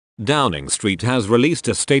Downing Street has released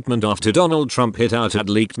a statement after Donald Trump hit out at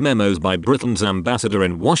leaked memos by Britain's ambassador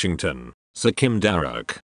in Washington, Sir Kim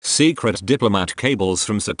Darroch. Secret diplomat cables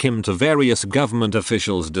from Sir Kim to various government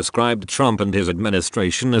officials described Trump and his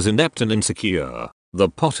administration as inept and insecure. The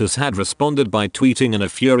Potters had responded by tweeting in a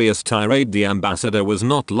furious tirade the ambassador was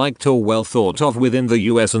not liked or well thought of within the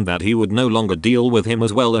US and that he would no longer deal with him,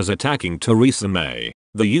 as well as attacking Theresa May.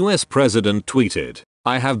 The US president tweeted,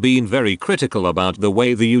 "I have been very critical about the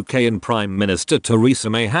way the UK and Prime Minister Theresa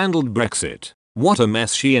May handled Brexit. What a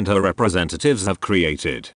mess she and her representatives have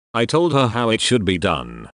created. I told her how it should be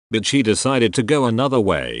done, but she decided to go another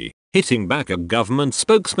way." Hitting back, a government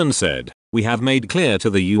spokesman said, "We have made clear to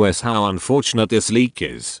the US how unfortunate this leak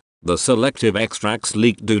is. The selective extracts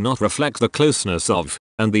leaked do not reflect the closeness of,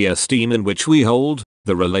 and the esteem in which we hold,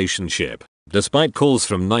 the relationship." Despite calls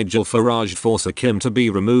from Nigel Farage for Sir Kim to be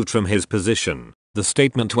removed from his position, the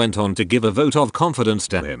statement went on to give a vote of confidence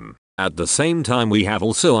to him. "At the same time, we have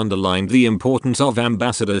also underlined the importance of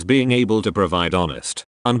ambassadors being able to provide honest,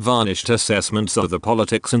 unvarnished assessments of the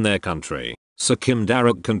politics in their country." Sir Kim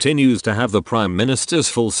Darroch continues to have the Prime Minister's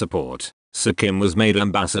full support. Sir Kim was made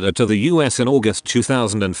ambassador to the US in August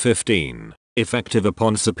 2015, effective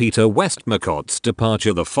upon Sir Peter Westmacott's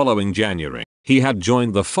departure the following January. He had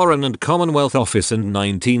joined the Foreign and Commonwealth Office in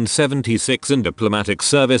 1976 and diplomatic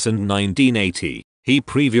service in 1980. He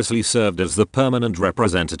previously served as the permanent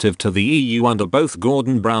representative to the EU under both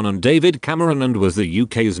Gordon Brown and David Cameron and was the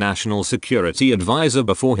UK's national security advisor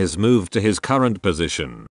before his move to his current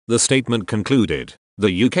position. The statement concluded,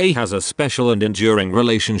 "The UK has a special and enduring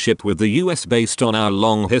relationship with the US based on our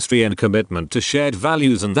long history and commitment to shared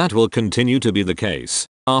values, and that will continue to be the case."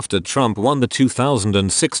 After Trump won the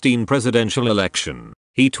 2016 presidential election,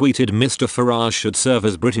 he tweeted Mr. Farage should serve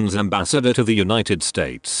as Britain's ambassador to the United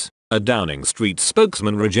States. A Downing Street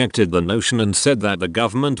spokesman rejected the notion and said that the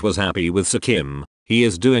government was happy with Sir Kim. "He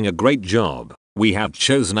is doing a great job. We have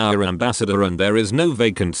chosen our ambassador and there is no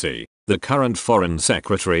vacancy." The current Foreign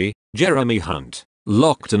Secretary, Jeremy Hunt,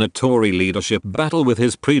 locked in a Tory leadership battle with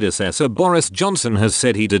his predecessor Boris Johnson, has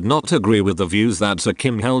said he did not agree with the views that Sir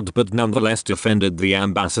Kim held but nonetheless defended the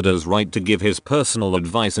ambassador's right to give his personal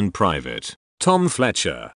advice in private. Tom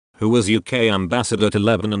Fletcher, who was UK ambassador to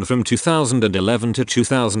Lebanon from 2011 to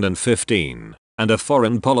 2015, and a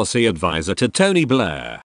foreign policy advisor to Tony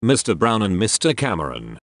Blair, Mr. Brown and Mr.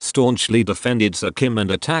 Cameron, staunchly defended Sir Kim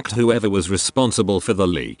and attacked whoever was responsible for the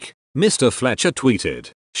leak. Mr. Fletcher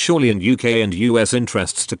tweeted, "Surely in UK and US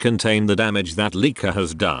interests to contain the damage that leaker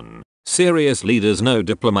has done. Serious leaders know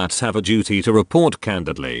diplomats have a duty to report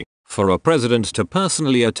candidly. For a president to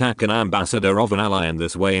personally attack an ambassador of an ally in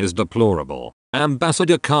this way is deplorable.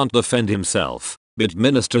 Ambassador can't defend himself, but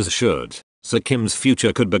ministers should." Sir Kim's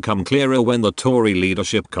future could become clearer when the Tory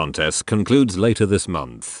leadership contest concludes later this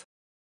month.